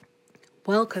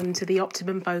Welcome to the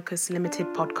Optimum Focus Limited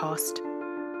podcast.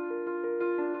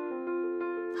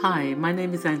 Hi, my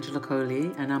name is Angela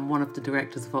Coley and I'm one of the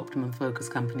directors of Optimum Focus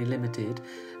Company Limited,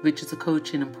 which is a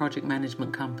coaching and project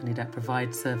management company that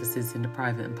provides services in the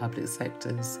private and public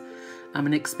sectors. I'm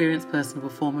an experienced personal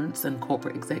performance and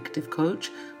corporate executive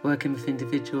coach, working with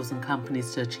individuals and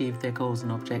companies to achieve their goals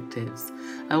and objectives.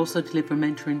 I also deliver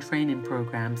mentoring training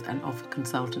programs and offer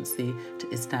consultancy to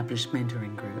established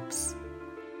mentoring groups.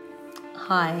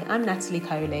 Hi, I'm Natalie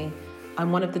Coley.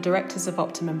 I'm one of the directors of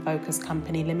Optimum Focus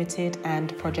Company Limited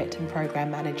and project and program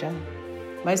manager.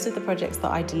 Most of the projects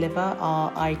that I deliver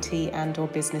are IT and or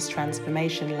business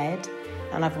transformation led,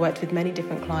 and I've worked with many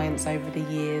different clients over the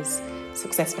years,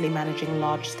 successfully managing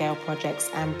large scale projects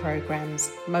and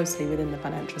programs, mostly within the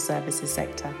financial services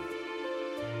sector.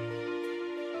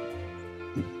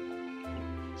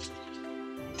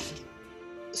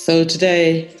 So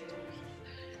today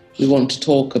we want to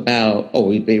talk about, or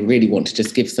we really want to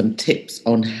just give some tips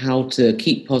on how to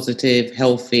keep positive,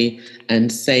 healthy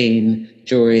and sane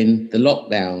during the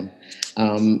lockdown.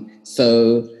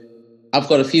 So I've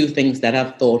got a few things that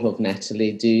I've thought of,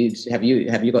 Natalie. Have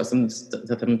you got some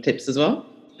tips as well?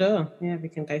 Sure, yeah, we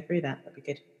can go through that. That'd be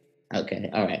good.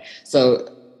 Okay, all right. So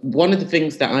one of the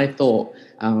things that I thought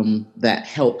that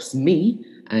helps me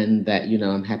and that,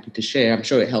 I'm happy to share, I'm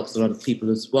sure it helps a lot of people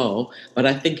as well, but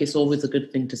I think it's always a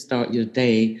good thing to start your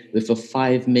day with a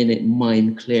 5-minute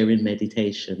mind clearing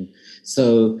meditation.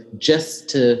 So just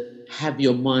to have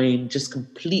your mind just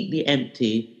completely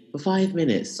empty for 5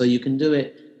 minutes. So you can do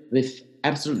it with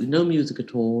absolutely no music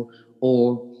at all,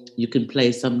 or you can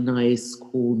play some nice,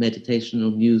 cool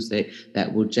meditational music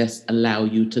that will just allow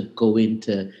you to go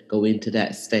into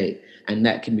that state. And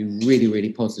that can be really,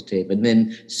 really positive. And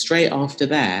then straight after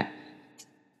that,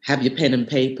 have your pen and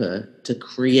paper to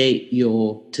create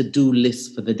your to-do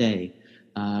list for the day.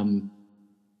 And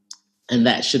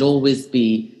that should always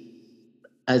be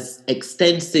as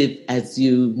extensive as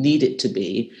you need it to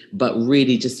be, but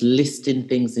really just listing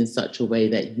things in such a way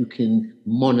that you can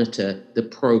monitor the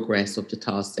progress of the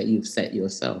tasks that you've set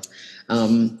yourself.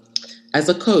 As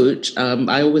a coach,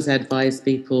 I always advise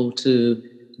people to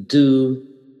do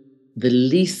the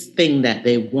least thing that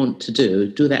they want to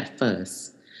do that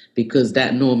first, because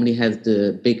that normally has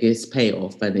the biggest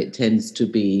payoff, and it tends to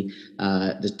be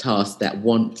the task that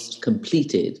once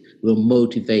completed will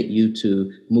motivate you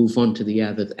to move on to the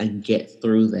others and get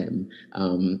through them.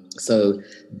 So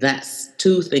that's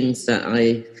two things that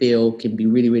I feel can be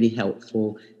really, really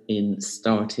helpful in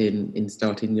starting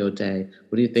your day.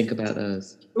 What do you think about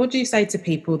those? What do you say to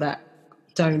people that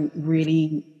don't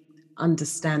really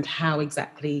understand how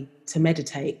exactly to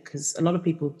meditate? Because a lot of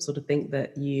people sort of think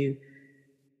that you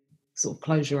sort of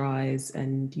close your eyes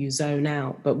and you zone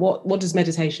out. But what does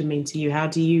meditation mean to you? How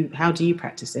do you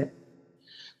practice it?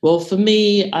 Well, for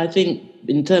me, I think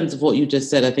in terms of what you just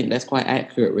said, I think that's quite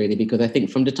accurate, really, because I think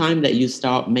from the time that you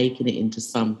start making it into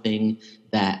something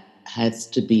that has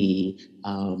to be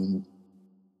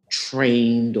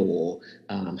trained or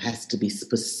has to be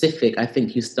specific, I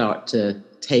think you start to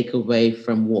take away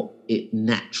from what it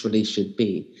naturally should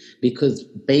be, because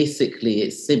basically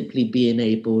it's simply being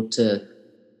able to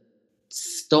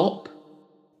stop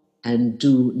and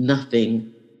do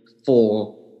nothing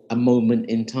for a moment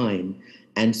in time.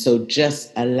 And so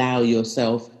just allow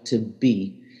yourself to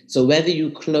be. So whether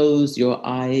you close your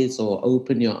eyes or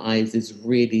open your eyes is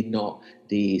really not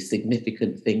the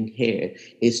significant thing here.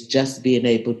 It's just being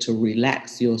able to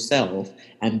relax yourself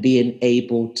and being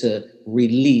able to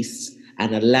release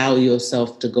and allow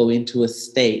yourself to go into a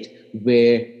state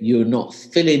where you're not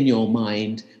filling your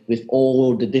mind with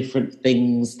all the different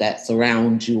things that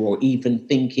surround you, or even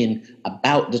thinking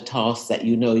about the tasks that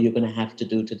you know you're going to have to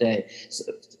do today. So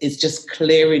it's just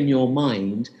clearing your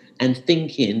mind and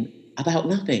thinking about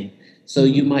nothing. So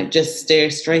you might just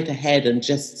stare straight ahead and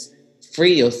just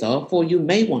free yourself, or you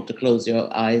may want to close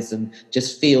your eyes and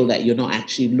just feel that you're not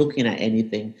actually looking at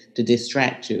anything to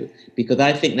distract you. Because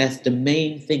I think that's the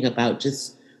main thing about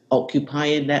just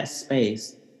occupying that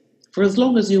space for as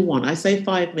long as you want. I say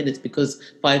 5 minutes because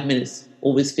 5 minutes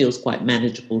always feels quite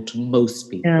manageable to most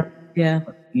people. Yeah.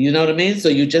 You know what I mean? So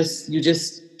you just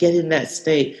get in that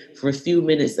state for a few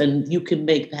minutes, and you can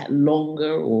make that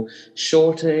longer or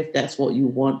shorter if that's what you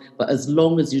want. But as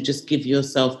long as you just give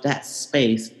yourself that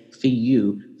space for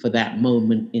you for that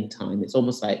moment in time, it's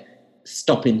almost like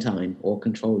stopping time or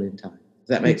controlling time. Does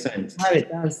that make sense? No,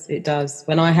 it does. It does.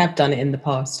 When I have done it in the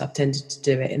past, I've tended to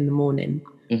do it in the morning.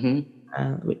 Mm-hmm.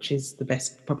 Which is the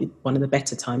best, probably one of the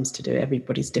better times to do it.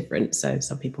 Everybody's different, so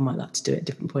some people might like to do it at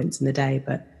different points in the day,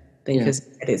 but I think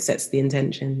it sets the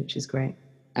intention, which is great.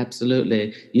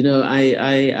 Absolutely. You know,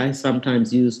 I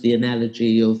sometimes use the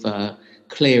analogy of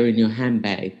clearing your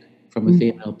handbag from a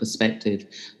female perspective.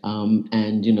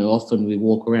 And, you know, often we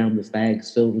walk around with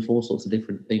bags filled with all sorts of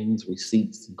different things,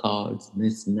 receipts and cards and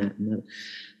this and that and that.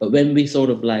 But when we sort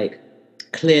of like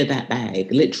clear that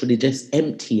bag, literally just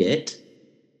empty it,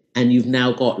 and you've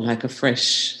now got like a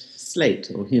fresh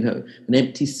slate, or, you know, an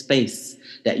empty space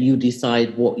that you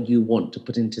decide what you want to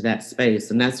put into that space.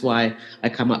 And that's why I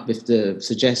come up with the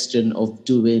suggestion of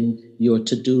doing your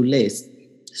to-do list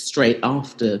straight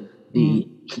after the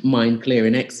mind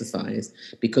clearing exercise,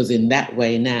 because in that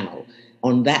way now,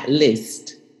 on that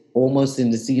list, almost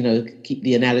in this, you know, keep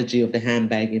the analogy of the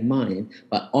handbag in mind,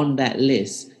 but on that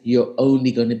list, you're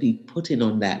only going to be putting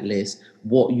on that list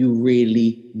what you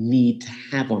really need to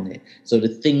have on it. So the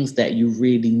things that you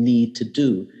really need to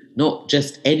do, not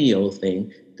just any old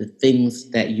thing, the things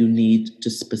that you need to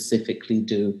specifically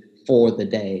do for the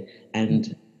day.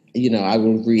 And, you know, I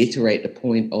will reiterate the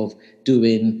point of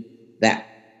doing that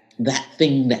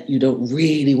thing that you don't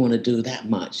really want to do that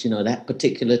much, you know, that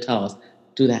particular task.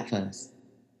 Do that first.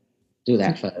 Do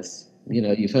that first. You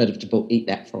know, you've heard of the book Eat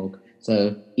That Frog.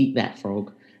 So eat that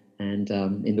frog. And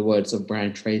in the words of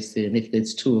Brian Tracy, and if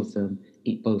there's two of them,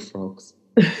 eat both frogs.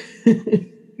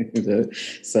 So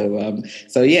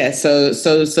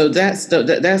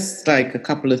that's like a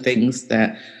couple of things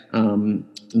that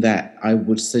that I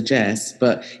would suggest.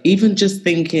 But even just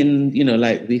thinking, you know,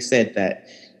 like we said, that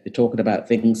we're talking about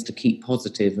things to keep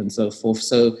positive and so forth.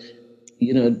 So,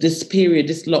 you know, this period,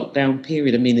 this lockdown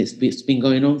period, I mean, it's been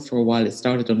going on for a while. It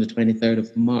started on the 23rd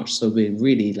of March. So we're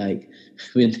really like,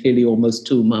 we're nearly almost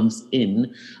 2 months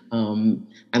in. And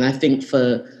I think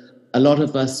for a lot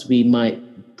of us, we might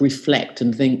reflect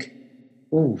and think,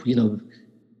 oh, you know,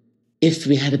 if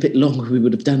we had a bit longer, we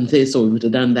would have done this or we would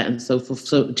have done that and so forth.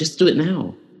 So just do it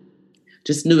now.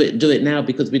 Just do it now,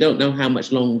 because we don't know how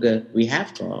much longer we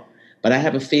have got. But I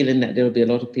have a feeling that there will be a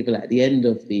lot of people at the end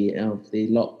of the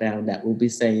lockdown that will be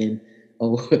saying,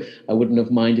 oh, I wouldn't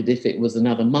have minded if it was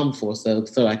another month or so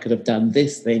I could have done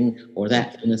this thing or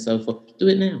that thing and so forth. Do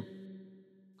it now.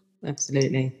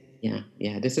 Absolutely.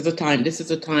 Yeah. This is a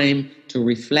time to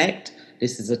reflect.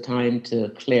 This is a time to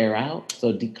clear out.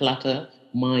 So declutter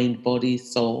mind, body,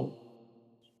 soul,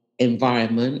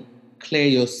 environment, clear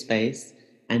your space,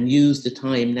 and use the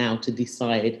time now to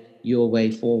decide your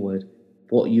way forward,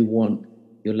 what you want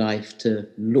your life to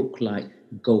look like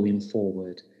going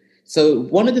forward. So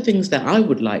one of the things that I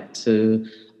would like to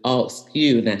ask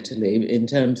you, Natalie, in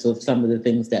terms of some of the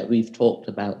things that we've talked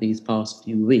about these past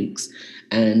few weeks,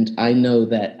 and I know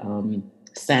that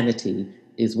sanity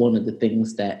is one of the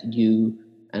things that you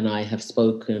and I have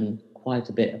spoken quite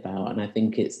a bit about, and I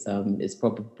think it's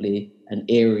probably an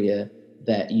area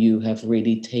that you have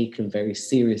really taken very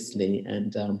seriously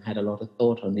and had a lot of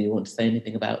thought on. Do you want to say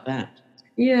anything about that?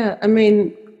 Yeah, I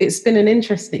mean, it's been an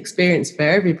interesting experience for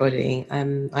everybody.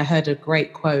 I heard a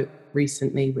great quote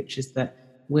recently, which is that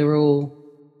we're all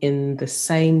in the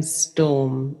same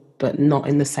storm, but not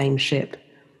in the same ship.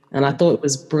 And I thought it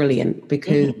was brilliant,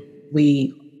 because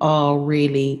we are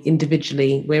really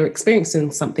individually, we're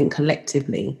experiencing something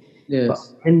collectively, but on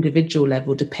an individual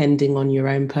level, depending on your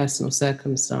own personal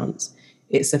circumstance,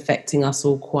 it's affecting us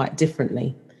all quite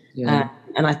differently.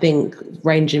 And I think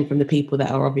ranging from the people that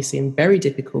are obviously in very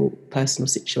difficult personal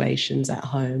situations at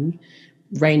home,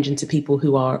 ranging to people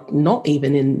who are not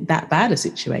even in that bad a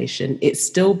situation, it's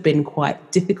still been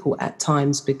quite difficult at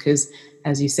times because,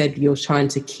 as you said, you're trying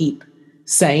to keep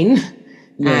sane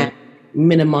and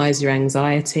minimize your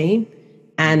anxiety.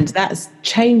 And that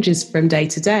changes from day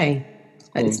to day,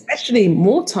 and especially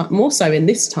more so in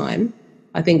this time.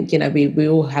 I think, you know, we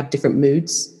all have different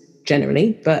moods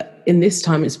generally, but in this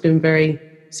time it's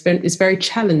very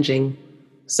challenging.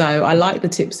 So I like the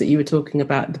tips that you were talking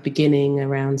about at the beginning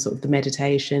around sort of the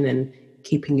meditation and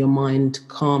keeping your mind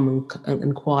calm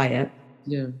and quiet.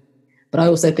 Yeah. But I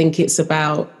also think it's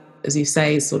about, as you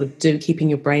say, sort of keeping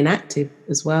your brain active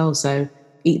as well. So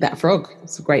Eat That Frog.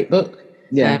 It's a great book.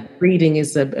 Yeah. Reading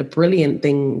is a brilliant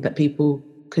thing that people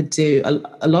could do.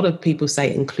 A lot of people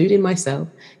say, including myself,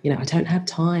 you know, I don't have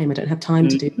time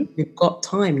to do it. We've got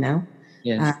time now.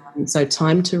 Yes. So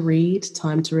time to read,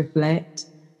 time to reflect,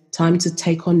 time to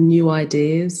take on new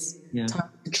ideas, time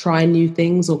to try new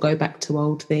things or go back to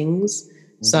old things.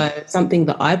 So something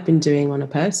that I've been doing on a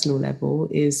personal level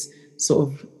is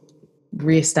sort of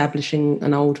re-establishing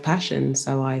an old passion.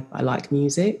 So I like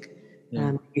music.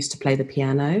 I used to play the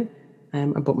piano. I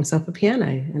bought myself a piano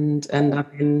and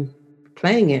I've been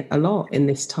playing it a lot in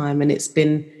this time, and it's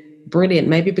been brilliant,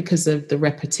 maybe because of the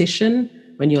repetition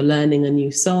when you're learning a new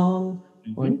song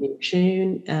or a new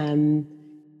tune.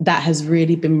 that has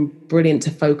really been brilliant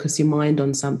to focus your mind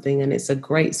on something. And it's a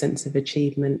great sense of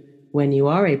achievement when you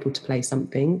are able to play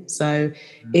something. So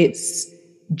it's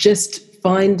just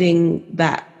finding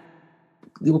that,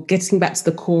 you're getting back to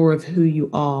the core of who you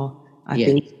are. I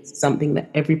think it's something that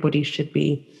everybody should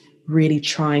be really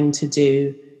trying to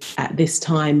do at this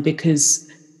time, because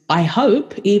I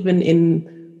hope, even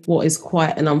in what is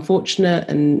quite an unfortunate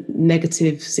and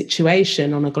negative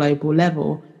situation on a global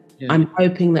level, I'm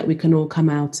hoping that we can all come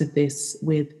out of this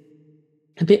with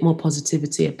a bit more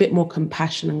positivity, a bit more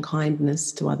compassion and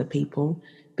kindness to other people,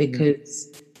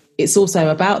 because it's also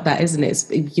about that, isn't it?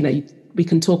 It's, we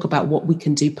can talk about what we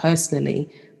can do personally,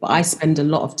 but I spend a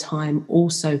lot of time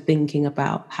also thinking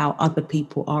about how other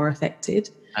people are affected.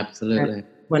 Absolutely.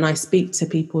 When I speak to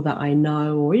people that I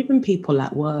know, or even people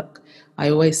at work, I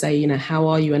always say, how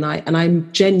are you? And I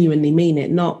genuinely mean it,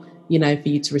 not, for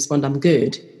you to respond, I'm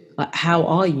good. Like, how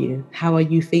are you? How are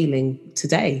you feeling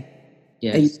today?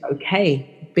 Yes. Are you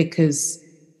okay? Because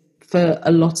for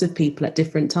a lot of people at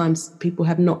different times, people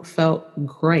have not felt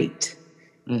great.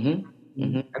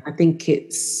 I think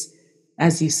it's,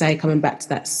 as you say, coming back to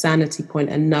that sanity point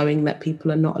and knowing that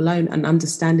people are not alone, and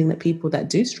understanding that people that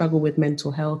do struggle with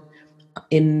mental health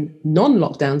in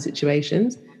non-lockdown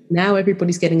situations, now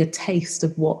everybody's getting a taste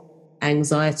of what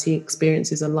anxiety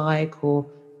experiences are like.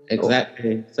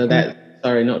 Exactly. So that,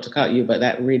 sorry not to cut you, but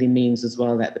that really means as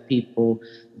well that the people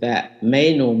that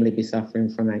may normally be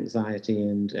suffering from anxiety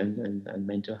and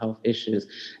mental health issues,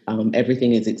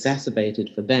 everything is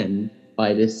exacerbated for them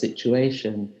by this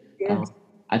situation. Yes.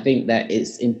 I think that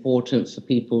it's important for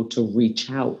people to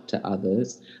reach out to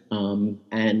others,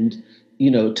 and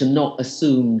to not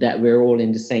assume that we're all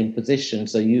in the same position.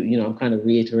 So I'm kind of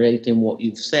reiterating what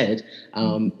you've said,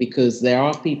 because there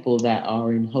are people that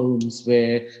are in homes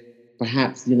where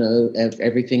perhaps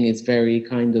everything is very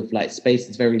kind of like, space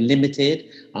is very limited.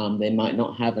 They might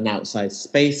not have an outside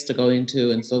space to go into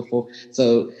and so forth.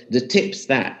 So the tips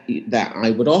that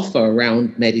I would offer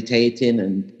around meditating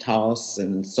and tasks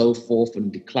and so forth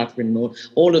and decluttering,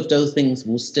 all of those things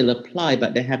will still apply,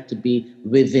 but they have to be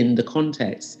within the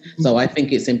context. So I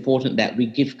think it's important that we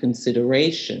give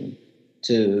consideration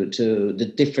to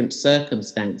the different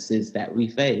circumstances that we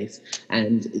face.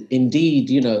 And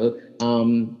indeed,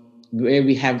 where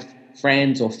we have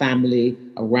friends or family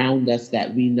around us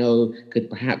that we know could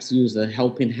perhaps use a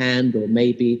helping hand, or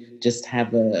maybe just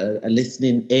have a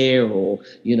listening ear, or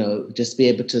just be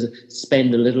able to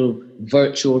spend a little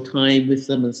virtual time with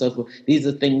them and so forth. These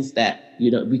are things that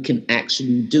we can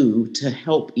actually do to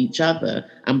help each other,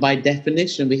 and by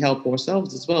definition we help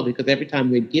ourselves as well, because every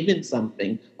time we're giving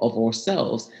something of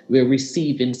ourselves, we're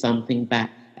receiving something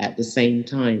back at the same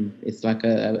time. It's like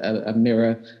a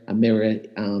mirror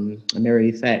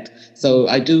effect. So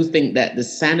I do think that the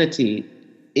sanity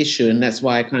issue, and that's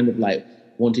why I kind of like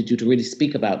wanted you to really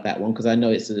speak about that one, because I know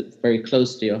it's very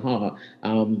close to your heart.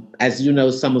 As you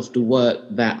know, some of the work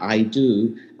that I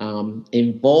do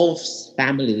involves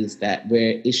families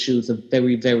where issues are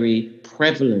very, very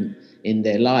prevalent in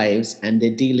their lives, and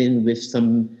they're dealing with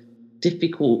some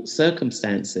difficult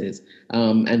circumstances.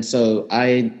 And so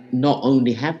I not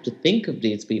only have to think of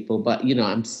these people, but,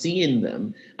 I'm seeing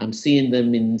them. I'm seeing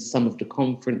them in some of the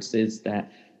conferences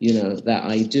that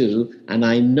I do. And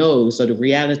I know, so the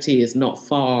reality is not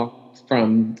far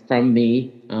from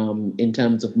me, in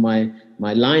terms of my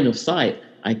line of sight.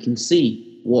 I can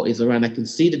see what is around. I can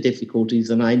see the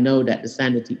difficulties, and I know that the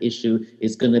sanity issue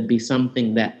is going to be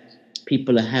something that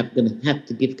people are going to have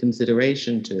to give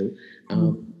consideration to.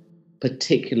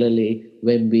 Particularly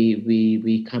when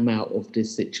we come out of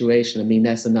this situation. I mean,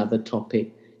 that's another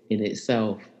topic in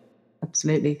itself.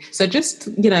 Absolutely. So just,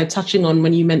 touching on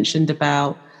when you mentioned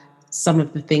about some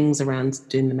of the things around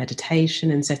doing the meditation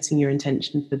and setting your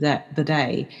intention for the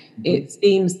day, it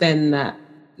seems then that,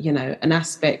 an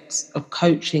aspect of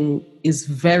coaching is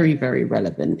very, very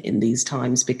relevant in these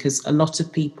times, because a lot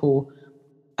of people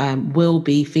will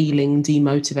be feeling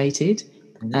demotivated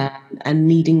and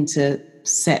needing to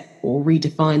set or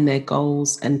redefine their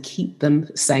goals and keep them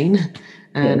sane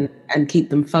and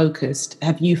keep them focused.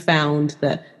 Have you found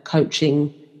that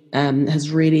coaching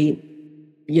has really,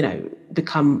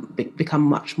 become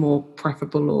much more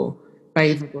preferable or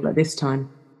favourable at this time?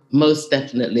 Most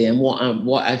definitely. And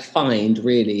what I find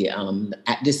really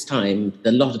at this time,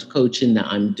 a lot of the coaching that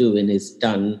I'm doing is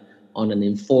done on an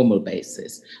informal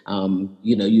basis.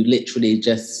 You literally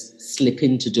just slip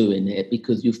into doing it,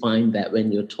 because you find that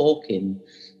when you're talking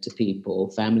to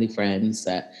people, family, friends,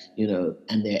 that,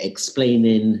 and they're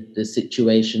explaining the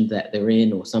situation that they're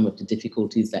in, or some of the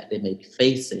difficulties that they may be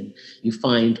facing, you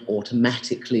find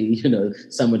automatically,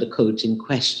 some of the coaching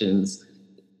questions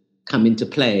come into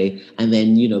play, and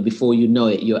then before you know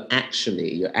it, you're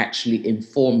actually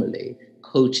informally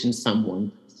coaching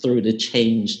someone through the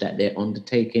change that they're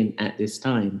undertaking at this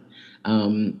time.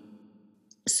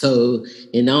 So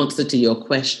in answer to your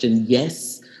question,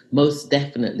 yes, most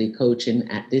definitely coaching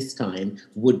at this time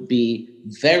would be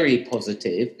very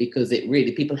positive, because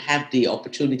people have the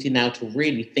opportunity now to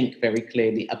really think very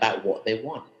clearly about what they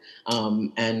want.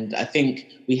 And I think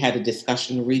we had a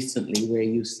discussion recently where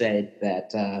you said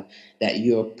that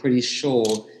you're pretty sure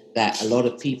that a lot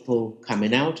of people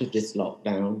coming out of this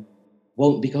lockdown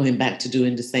won't be going back to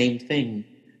doing the same thing.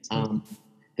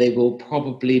 They will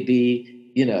probably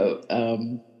be,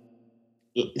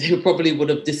 they probably would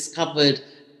have discovered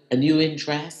a new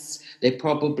interest. They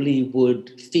probably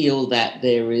would feel that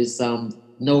there is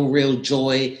no real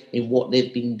joy in what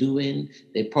they've been doing.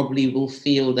 They probably will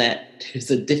feel that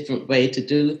there's a different way to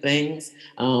do things.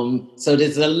 So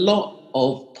there's a lot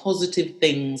of positive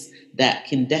things that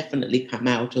can definitely come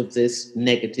out of this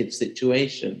negative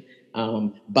situation.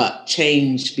 But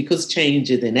because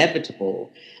change is inevitable,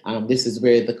 this is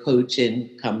where the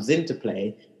coaching comes into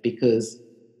play, because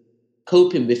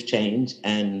coping with change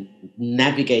and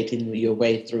navigating your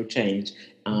way through change,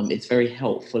 it's very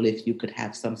helpful if you could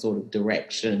have some sort of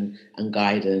direction and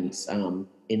guidance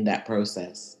in that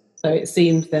process. So it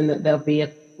seems then that there'll be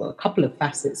a couple of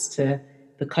facets to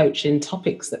the coaching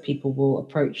topics that people will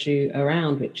approach you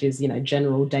around, which is,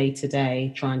 general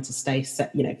day-to-day, trying to stay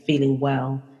set, feeling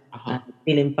well,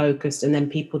 feeling focused, and then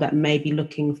people that may be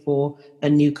looking for a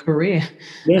new career.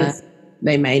 Yes.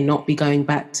 They may not be going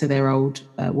back to their old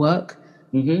work.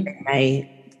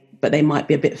 But they might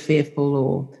be a bit fearful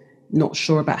or not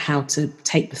sure about how to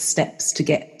take the steps to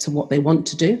get to what they want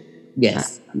to do.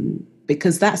 Yes.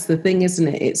 Because that's the thing, isn't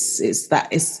it?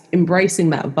 It's embracing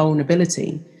that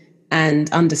vulnerability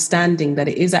and understanding that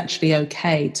it is actually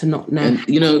okay to not know.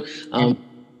 And,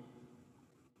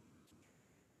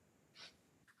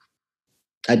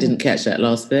 I didn't catch that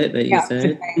last bit that you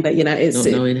said. But it's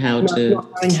not knowing how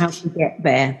to get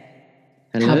there.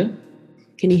 Hello?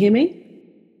 Can you hear me?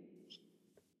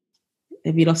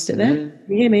 Have you lost it there? Can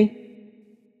you hear me?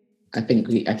 I think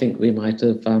we might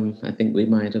have we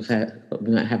might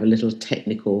have a little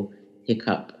technical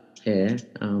hiccup here.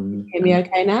 Hear me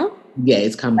okay now? Yeah,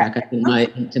 it's come back. I think my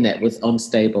internet was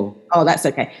unstable. Oh, that's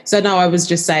okay. So no, I was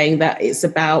just saying that it's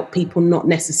about people not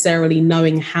necessarily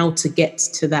knowing how to get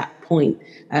to that point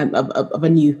of a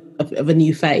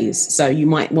new phase. So you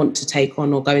might want to take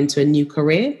on or go into a new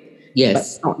career,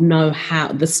 yes, but not know how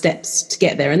the steps to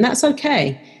get there, and that's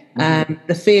okay.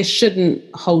 The fear shouldn't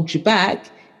hold you back.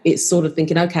 It's sort of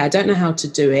thinking, okay, I don't know how to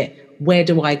do it. Where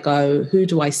do I go? Who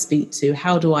do I speak to?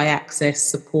 How do I access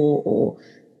support or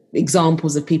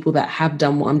examples of people that have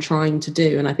done what I'm trying to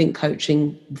do? And I think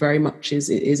coaching very much is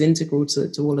integral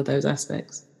to all of those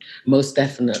aspects. Most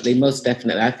definitely.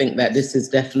 I think that this is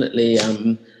definitely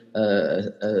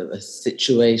a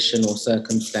situation or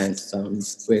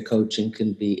circumstance where coaching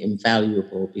can be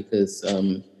invaluable, because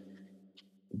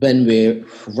when we're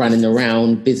running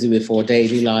around busy with our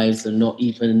daily lives and not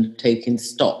even taking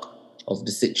stock of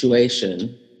the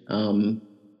situation,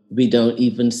 we don't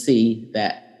even see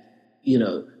that,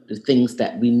 the things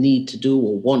that we need to do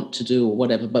or want to do or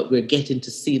whatever, but we're getting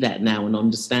to see that now and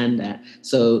understand that.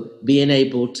 So being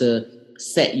able to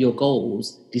set your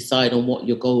goals, decide on what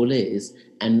your goal is,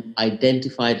 and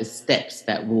identify the steps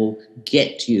that will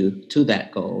get you to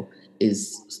that goal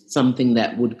is something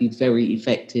that would be very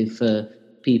effective for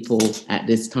people at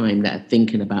this time that are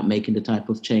thinking about making the type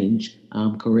of change,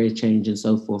 career change and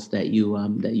so forth that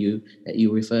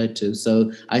you referred to.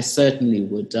 So I certainly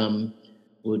would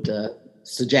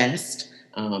suggest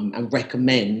and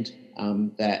recommend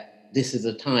that this is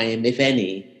a time, if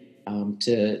any,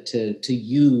 to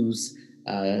use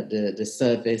the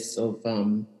service of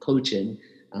coaching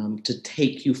to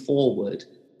take you forward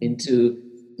into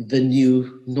the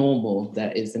new normal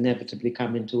that is inevitably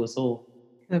coming to us all.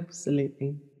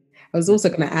 Absolutely. I was also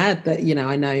going to add that,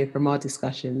 I know from our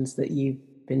discussions that you've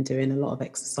been doing a lot of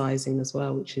exercising as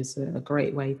well, which is a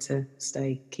great way to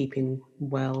stay keeping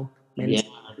well mentally,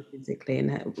 physically.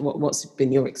 And what's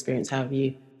been your experience? How have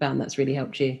you found that's really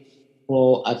helped you?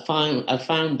 Well, I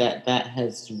found that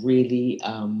has really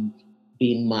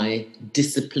been my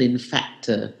discipline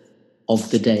factor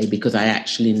of the day, because I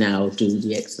actually now do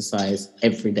the exercise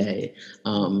every day.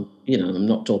 I'm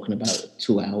not talking about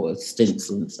 2-hour stints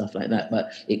and stuff like that, but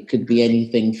it could be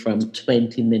anything from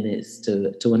 20 minutes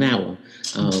to an hour.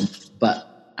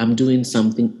 But I'm doing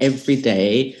something every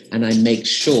day, and I make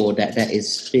sure that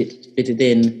is fitted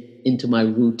into my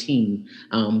routine.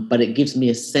 But it gives me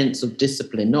a sense of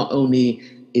discipline, not only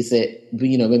is it,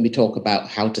 when we talk about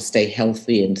how to stay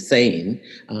healthy and sane,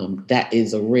 that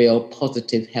is a real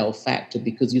positive health factor,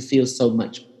 because you feel so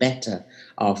much better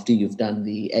after you've done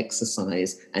the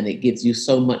exercise, and it gives you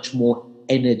so much more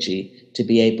energy to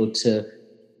be able to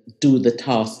do the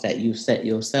task that you set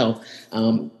yourself.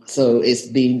 So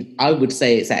I would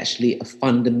say it's actually a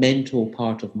fundamental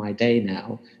part of my day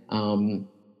now.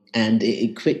 And it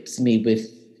equips me with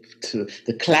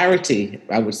the clarity,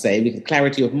 I would say, with the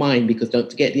clarity of mind, because don't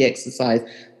forget, the exercise,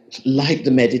 like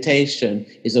the meditation,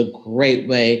 is a great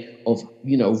way of,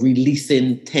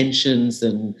 releasing tensions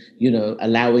and,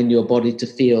 allowing your body to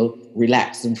feel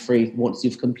relaxed and free once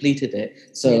you've completed it.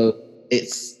 So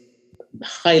it's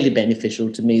highly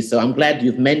beneficial to me. So I'm glad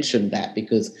you've mentioned that,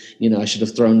 because, I should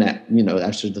have thrown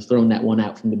that one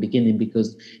out from the beginning,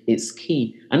 because it's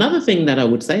key. Another thing that I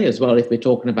would say as well, if we're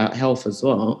talking about health as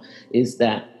well, is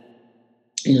that,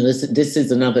 this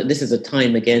is a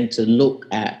time again to look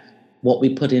at what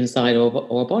we put inside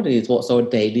our bodies, what's our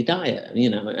daily diet,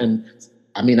 and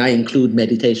I mean, I include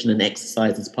meditation and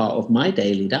exercise as part of my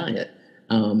daily diet.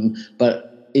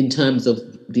 But in terms of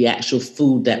the actual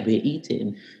food that we're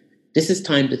eating, this is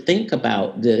time to think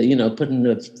about putting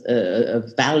a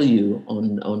value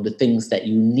on the things that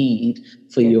you need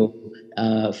for your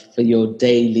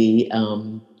daly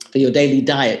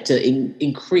diet to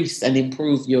increase and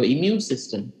improve your immune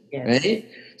system, right?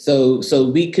 So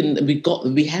we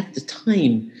have the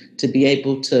time to be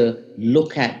able to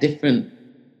look at different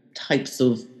types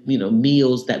of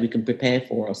meals that we can prepare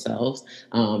for ourselves,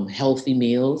 healthy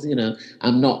meals.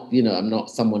 I'm not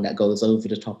someone that goes over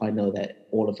the top. I know that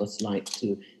all of us like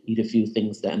to eat a few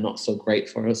things that are not so great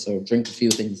for us, or drink a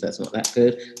few things that's not that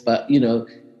good, but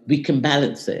we can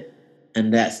balance it.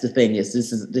 And that's the thing, this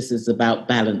is about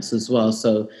balance as well.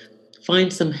 So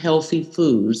find some healthy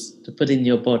foods to put in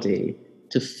your body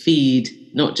to feed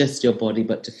not just your body,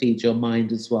 but to feed your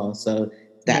mind as well. So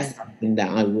that's something that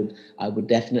I would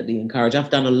definitely encourage. I've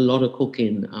done a lot of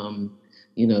cooking,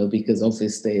 because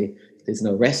obviously there's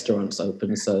no restaurants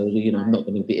open. So, I'm not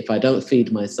going to be, if I don't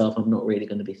feed myself, I'm not really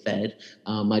going to be fed.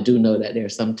 I do know that there are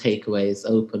some takeaways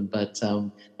open, but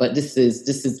this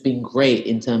has been great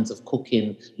in terms of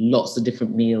cooking lots of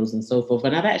different meals and so forth.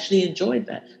 And I've actually enjoyed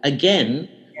that. Again,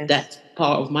 that's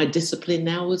part of my discipline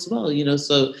now as well,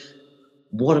 so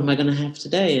what am I going to have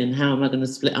today, and how am I going to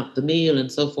split up the meal and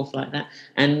so forth like that.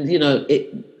 And,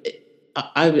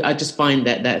 I just find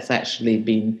that that's actually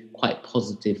been quite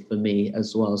positive for me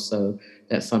as well. So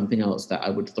that's something else that I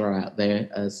would throw out there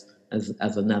as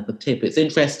another tip. It's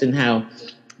interesting how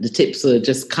the tips are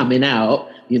just coming out.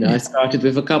 I started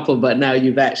with a couple, but now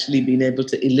you've actually been able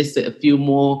to elicit a few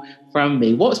more from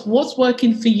me. What's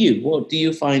working for you? What do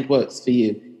you find works for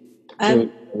you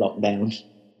during lockdown?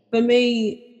 For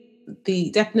me,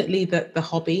 definitely the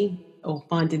hobby, or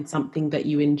finding something that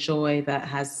you enjoy that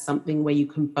has something where you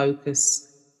can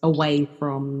focus away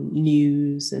from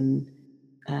news and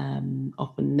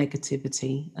often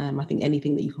negativity. I think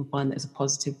anything that you can find that's a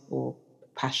positive or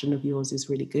passion of yours is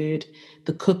really good.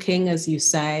 The cooking, as you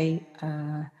say,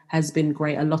 has been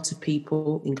great. A lot of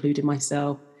people, including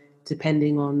myself,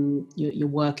 depending on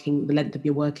the length of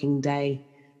your working day,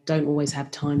 don't always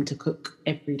have time to cook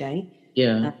every day.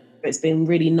 Yeah. It's been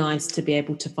really nice to be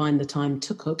able to find the time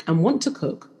to cook and want to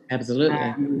cook.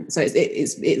 Absolutely. So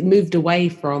it's moved away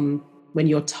from when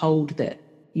you're told that,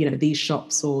 these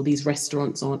shops or these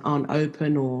restaurants aren't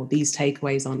open, or these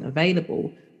takeaways aren't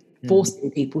available, forcing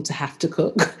people to have to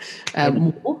cook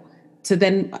more. So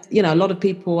then, a lot of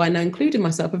people I know, including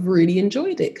myself, have really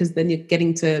enjoyed it, because then you're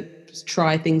getting to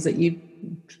try things that you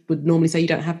would normally say you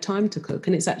don't have time to cook,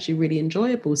 and it's actually really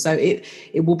enjoyable. So it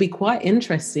will be quite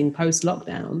interesting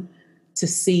post-lockdown to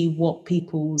see what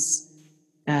people's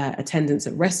attendance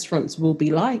at restaurants will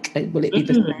be like. Will it be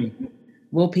the same?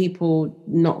 Will people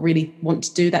not really want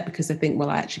to do that because they think, well,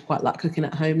 I actually quite like cooking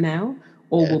at home now?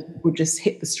 Or will people just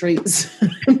hit the streets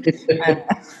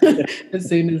as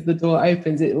soon as the door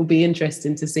opens? It will be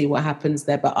interesting to see what happens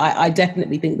there. But I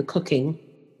definitely think the cooking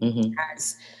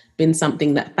has been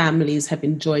something that families have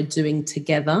enjoyed doing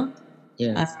together.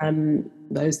 Yes.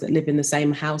 Those that live in the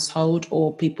same household,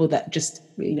 or people that just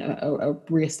are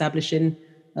re-establishing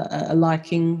a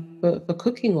liking for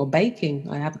cooking or baking.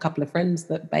 I have a couple of friends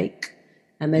that bake,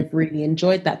 and they've really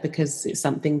enjoyed that because it's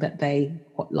something that they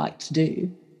like to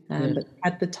do, but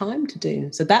had the time to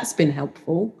do. So that's been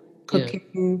helpful.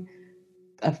 Cooking,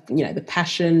 the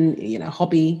passion,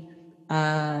 hobby.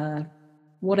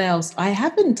 What else? I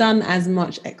haven't done as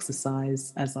much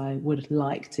exercise as I would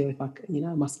like to, if I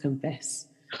must confess.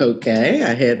 Okay,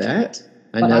 I hear that.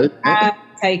 I But know I that. have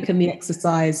taken the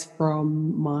exercise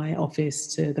from my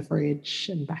office to the fridge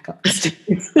and back up the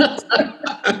stairs.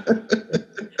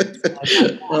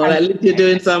 Well, at least you're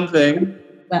doing something.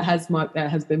 That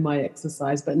has been my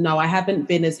exercise. But no, I haven't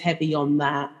been as heavy on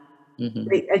that. Hmm.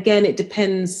 Again, it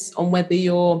depends on whether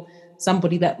you're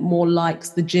somebody that more likes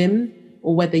the gym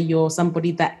or whether you're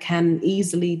somebody that can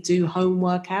easily do home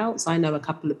workouts. I know a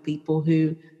couple of people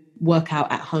who work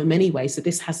out at home anyway, so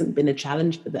this hasn't been a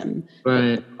challenge for them. But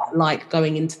Right. like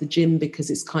going into the gym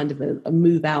because it's kind of a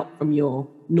move out from your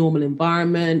normal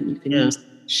environment. You can Yeah. use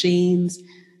machines.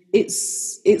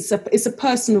 It's a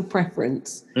personal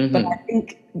preference. But I Hmm.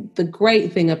 think the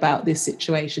great thing about this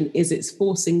situation is it's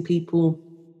forcing people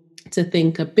to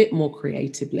think a bit more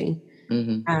creatively,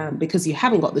 Hmm. because you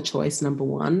haven't got the choice, number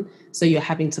one. So you're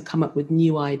having to come up with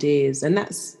new ideas, and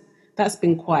that's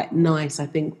been quite nice. I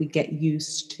think we get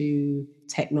used to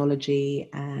technology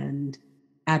and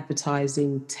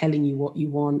advertising telling you what you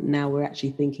want. Now we're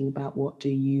actually thinking about what do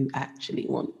you actually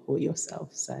want for yourself.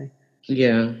 So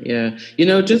Yeah, yeah.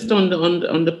 Just on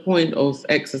the point of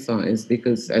exercise,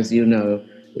 because as you know,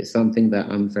 it's something that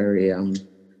I'm very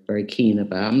keen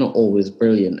about. I'm not always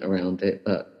brilliant around it,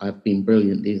 but I've been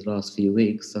brilliant these last few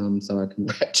weeks. So I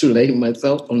congratulate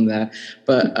myself on that.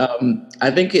 But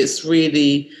I think it's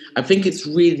really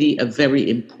a very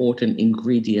important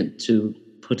ingredient to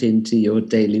put into your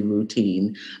daily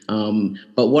routine.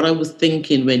 But what I was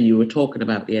thinking when you were talking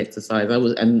about the exercise, I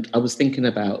was thinking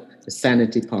about the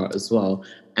sanity part as well.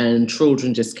 And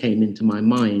children just came into my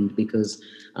mind because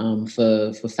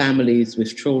for families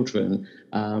with children,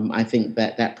 I think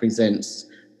that presents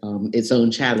its own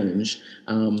challenge.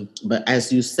 But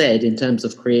as you said, in terms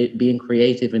of being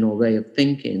creative in our way of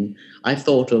thinking, I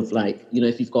thought of like,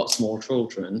 if you've got small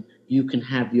children, you can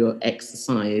have your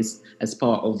exercise as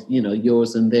part of,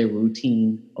 yours and their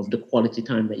routine of the quality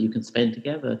time that you can spend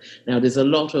together. Now, there's a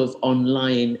lot of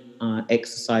online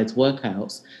exercise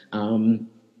workouts.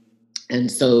 And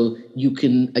so you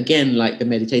can, again, like the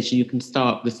meditation, you can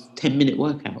start with 10-minute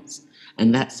workouts.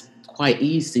 And that's quite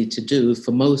easy to do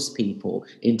for most people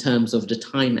in terms of the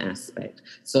time aspect.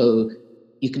 So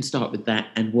you can start with that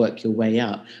and work your way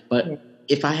up. yeah. But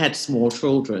if I had small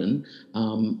children,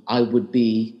 I would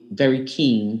be very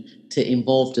keen to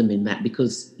involve them in that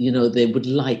because, they would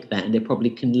like that and they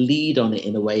probably can lead on it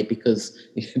in a way because,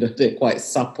 they're quite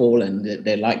supple and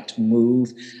they like to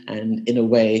move. And in a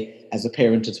way, as a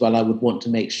parent as well, I would want to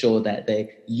make sure that they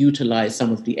utilize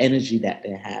some of the energy that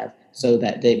they have so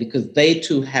that because they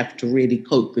too have to really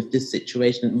cope with this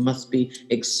situation. It must be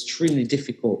extremely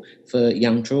difficult for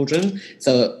young children.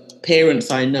 So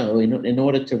parents, I know, in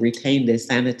order to retain their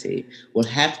sanity, will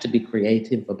have to be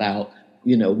creative about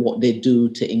what they do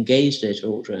to engage their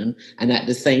children, and at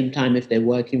the same time, if they're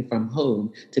working from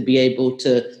home, to be able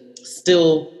to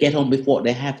still get on with what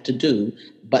they have to do,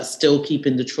 but still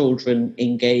keeping the children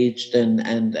engaged and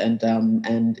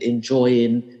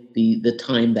enjoying the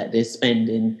time that they're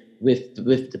spending with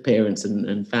the parents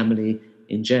and family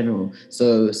in general.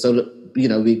 So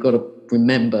we've got to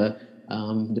remember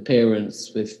the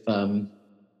parents with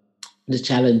the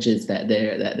challenges that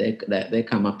they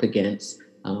come up against.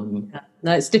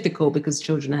 No, it's difficult because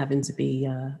children are having to be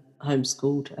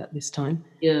homeschooled at this time.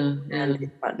 Yeah, yeah,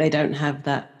 And they don't have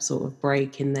that sort of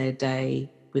break in their day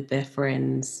with their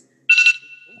friends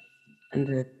and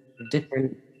the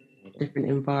different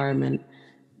environment.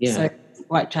 So yeah. it's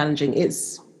quite challenging.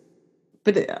 It's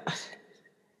been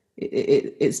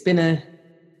it's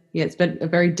been a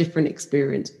very different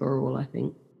experience for all, I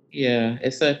think. Yeah,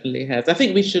 it certainly has. I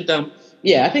think we should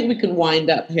I think we can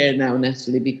wind up here now,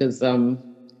 Natalie, because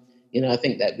I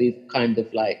think that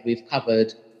we've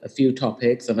covered a few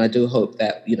topics, and I do hope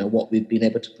that what we've been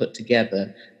able to put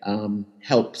together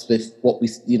helps with what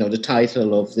the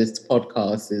title of this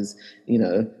podcast is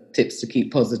tips to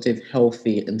keep positive,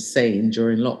 healthy, and sane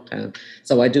during lockdown.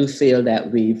 So I do feel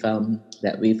that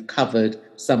we've covered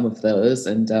some of those,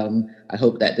 and I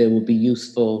hope that they will be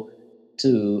useful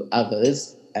to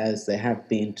others as they have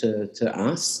been to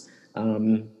us.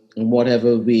 And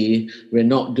whatever we're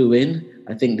not doing,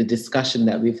 I think the discussion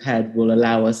that we've had will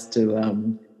allow us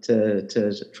to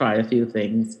try a few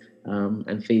things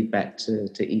and feedback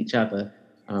to each other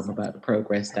about the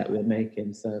progress that we're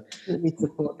making. So We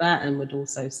support that, and would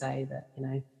also say that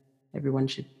everyone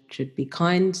should be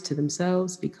kind to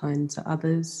themselves, be kind to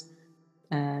others.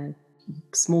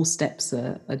 Small steps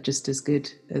are just as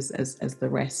good as the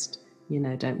rest.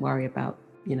 Don't worry about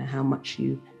how much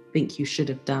you think you should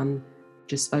have done.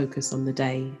 Just focus on the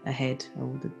day ahead,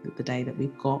 or the day that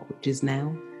we've got, which is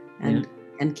now, and yeah.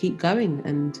 and keep going,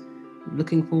 and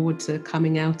looking forward to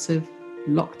coming out of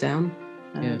lockdown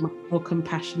more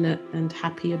compassionate and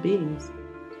happier beings.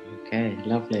 Okay,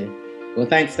 lovely. Well,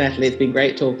 thanks, Natalie. It's been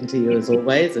great talking to you as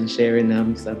always and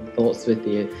sharing some thoughts with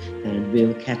you. And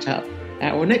we'll catch up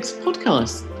at our next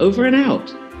podcast. Over and out.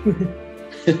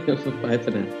 Bye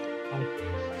for now.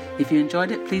 If you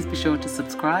enjoyed it, please be sure to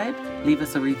subscribe, leave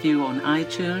us a review on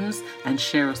iTunes, and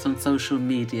share us on social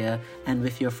media and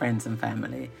with your friends and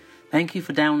family. Thank you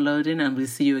for downloading, and we'll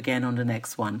see you again on the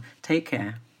next one. Take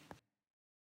care.